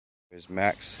Here's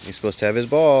Max. He's supposed to have his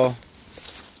ball.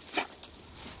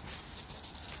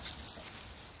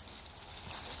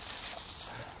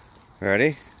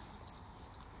 Ready?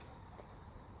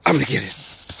 I'm gonna get it.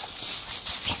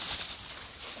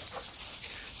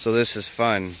 So this is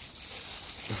fun.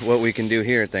 What we can do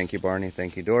here, thank you Barney,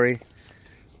 thank you Dory,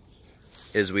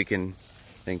 is we can,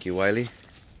 thank you Wiley,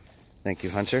 thank you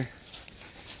Hunter.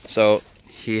 So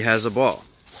he has a ball.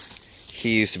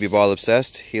 He used to be ball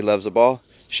obsessed. He loves a ball.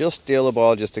 She'll steal a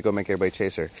ball just to go make everybody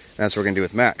chase her. And that's what we're gonna do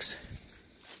with Max.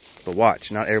 But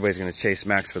watch, not everybody's gonna chase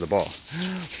Max for the ball.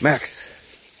 Max,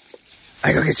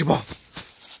 I go get your ball.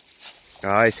 Oh,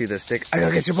 I see the stick. I go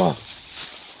get your ball.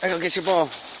 I go get your ball.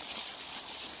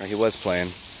 Oh, he was playing.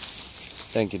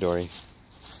 Thank you, Dory.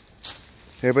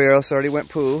 Everybody else already went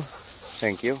poo.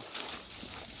 Thank you.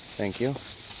 Thank you.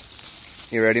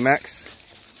 You ready, Max?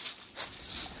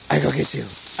 I go get you.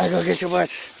 I go get your butt.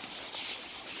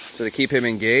 So to keep him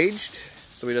engaged,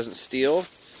 so he doesn't steal,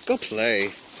 go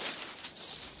play.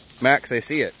 Max, I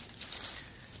see it.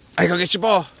 I go get your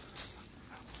ball.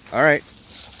 All right.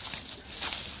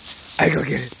 I go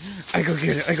get it. I go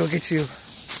get it. I go get you.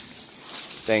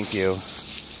 Thank you,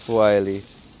 Wiley.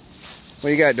 What do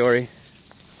you got, Dory?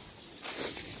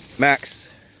 Max.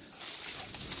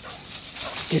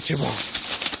 Get your ball.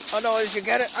 Oh no, did you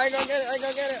get it? I go get it. I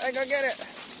go get it. I go get it.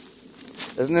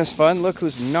 Isn't this fun? Look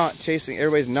who's not chasing.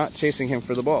 Everybody's not chasing him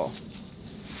for the ball.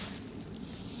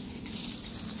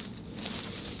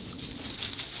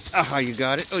 Ah, you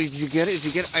got it. Oh, did you get it? Did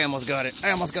you get it? I almost got it.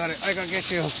 I almost got it. I gotta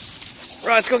get you.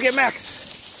 Right, let's go get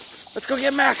Max. Let's go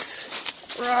get Max.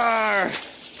 Roar.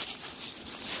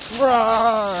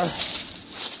 Roar.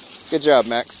 Good job,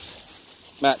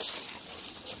 Max. Max.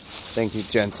 Thank you,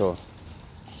 gentle.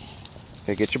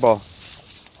 Okay, get your ball.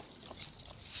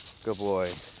 Good boy.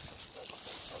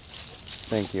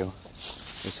 Thank you.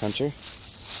 Here's Hunter.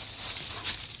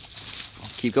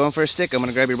 Keep going for a stick. I'm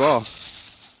gonna grab your ball.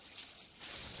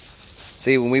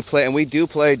 See, when we play, and we do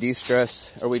play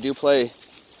Destress, or we do play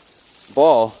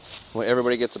ball, when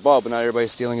everybody gets a ball, but not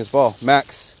everybody's stealing his ball.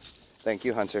 Max. Thank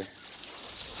you, Hunter.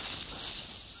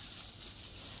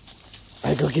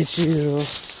 I go get you.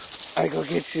 I go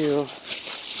get you.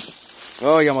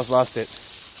 Oh, you almost lost it.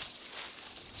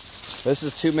 This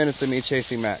is 2 minutes of me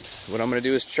chasing Max. What I'm going to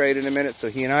do is trade in a minute so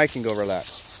he and I can go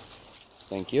relax.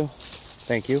 Thank you.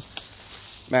 Thank you.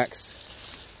 Max.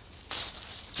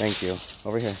 Thank you.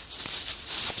 Over here.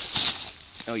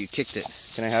 Oh, you kicked it.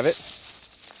 Can I have it?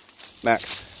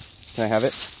 Max, can I have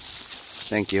it?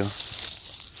 Thank you.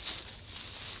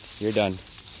 You're done.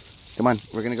 Come on,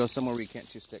 we're going to go somewhere where you can't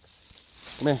chew sticks.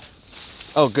 Come here.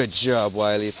 Oh, good job,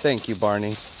 Wiley. Thank you,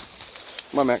 Barney.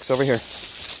 Come on, Max, over here.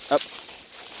 Up.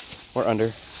 Or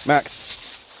under. Max.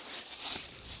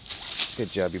 Good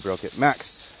job, you broke it.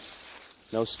 Max.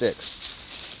 No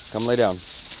sticks. Come lay down.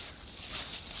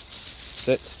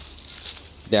 Sit.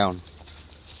 Down.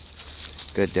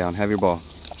 Good, down. Have your ball.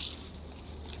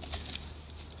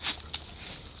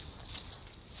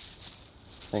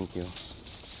 Thank you.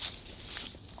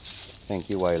 Thank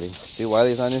you, Wiley. See,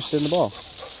 Wiley's not interested in the ball.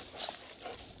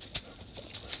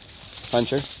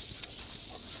 Hunter.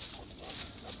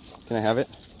 Can I have it?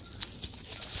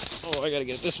 Oh, I gotta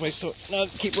get it this way, so now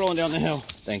keep rolling down the hill.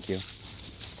 Thank you.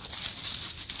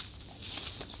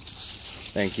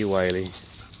 Thank you, Wiley.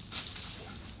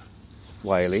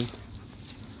 Wiley.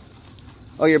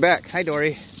 Oh, you're back. Hi,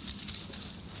 Dory.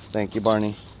 Thank you,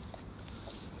 Barney.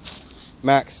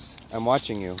 Max, I'm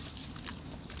watching you.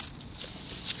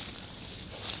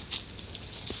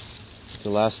 It's the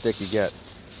last stick you get.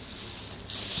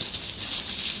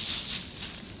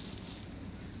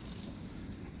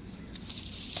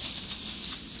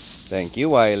 Thank you,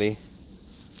 Wiley.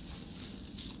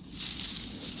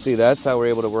 See, that's how we're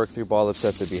able to work through ball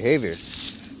obsessive behaviors.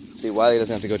 See, Wiley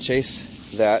doesn't have to go chase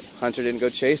that. Hunter didn't go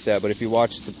chase that, but if you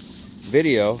watch the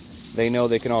video, they know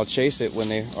they can all chase it when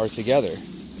they are together.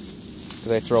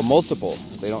 Because I throw multiple.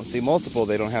 If they don't see multiple,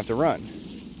 they don't have to run.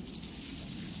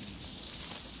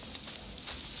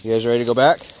 You guys ready to go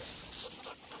back?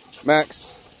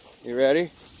 Max, you ready?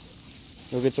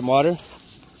 Go get some water?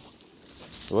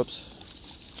 Whoops.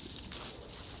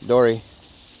 Dory.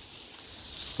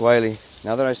 Wiley.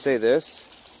 Now that I say this,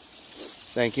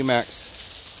 thank you, Max.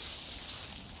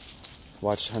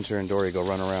 Watch Hunter and Dory go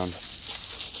run around.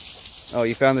 Oh,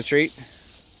 you found the treat?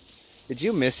 Did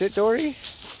you miss it, Dory?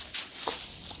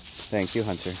 Thank you,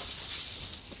 Hunter.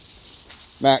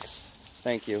 Max,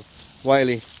 thank you.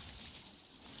 Wiley.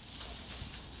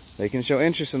 They can show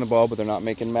interest in the ball, but they're not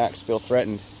making Max feel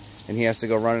threatened, and he has to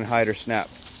go run and hide or snap.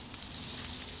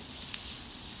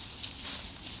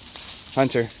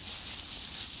 Hunter.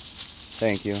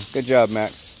 Thank you. Good job,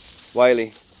 Max.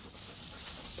 Wiley.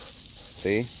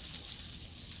 See?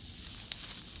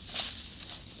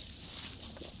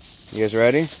 You guys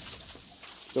ready?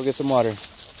 Let's go get some water.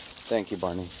 Thank you,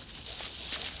 Barney.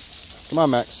 Come on,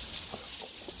 Max.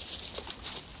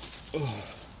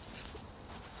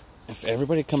 If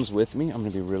everybody comes with me, I'm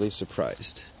going to be really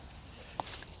surprised.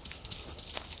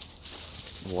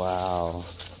 Wow.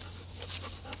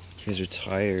 You guys are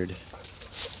tired.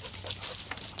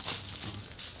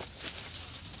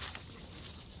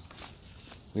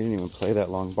 We didn't even play that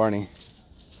long. Barney.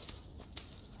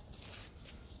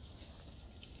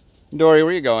 Dory,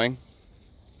 where are you going?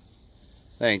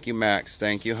 Thank you, Max.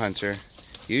 Thank you, Hunter.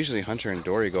 Usually Hunter and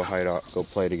Dory go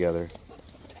play together.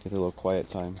 Get a little quiet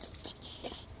time.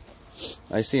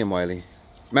 I see him, Wiley.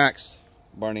 Max.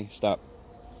 Barney, stop.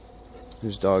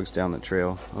 There's dogs down the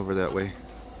trail over that way.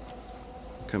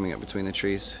 Coming up between the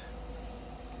trees.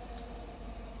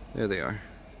 There they are.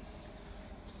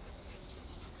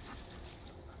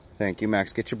 Thank you,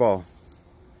 Max. Get your ball.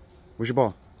 Where's your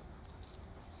ball?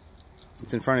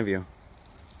 It's in front of you.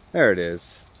 There it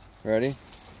is. Ready?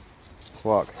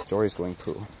 Walk. Dory's going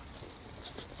poo.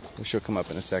 She'll come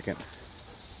up in a second.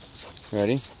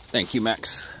 Ready? Thank you,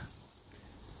 Max.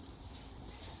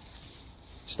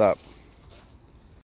 Stop.